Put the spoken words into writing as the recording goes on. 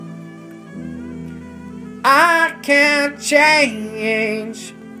I can't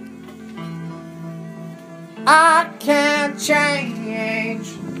change. I can't change.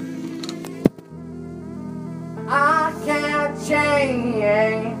 I can't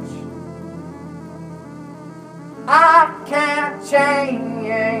change. I can't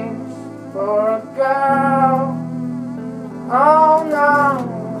change for a girl. Oh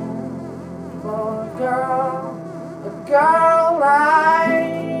no, for a girl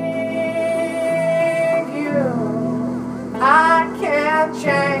like you. I can't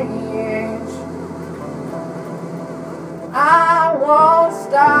change. I won't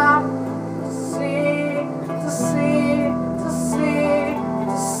stop to see, to see, to see,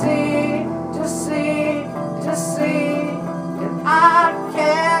 to see, to see, to see, and I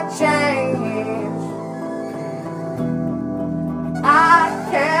can't change. I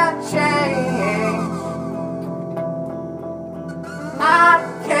can't change. I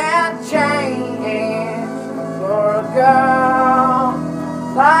can't change for a girl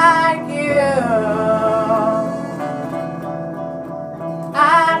like you. I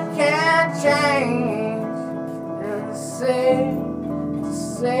can't change and say,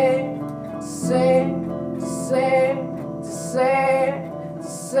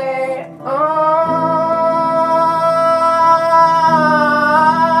 oh.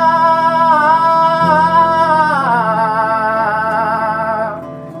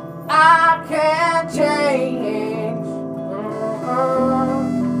 I can't change.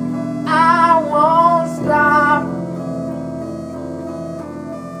 I won't stop.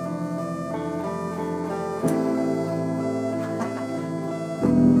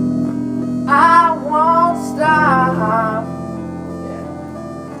 I won't stop.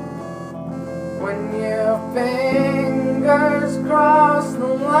 When your fingers cross the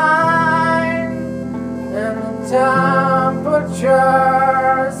line and the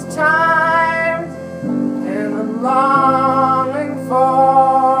temperature's timed and the longing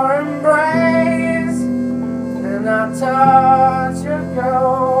for embrace, and I touch your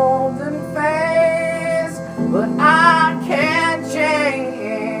golden face, but I can't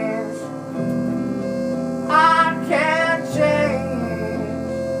change. I can't change.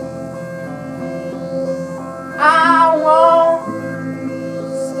 I won't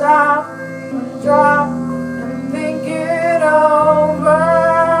stop and drop and think it over.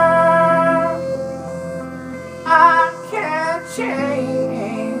 I can't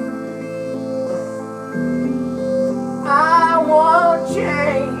change. I won't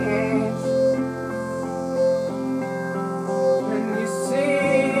change. When you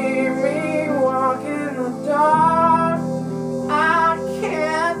see me walk in the dark, I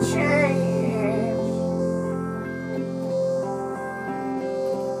can't change.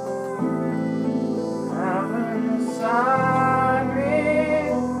 I'm sorry.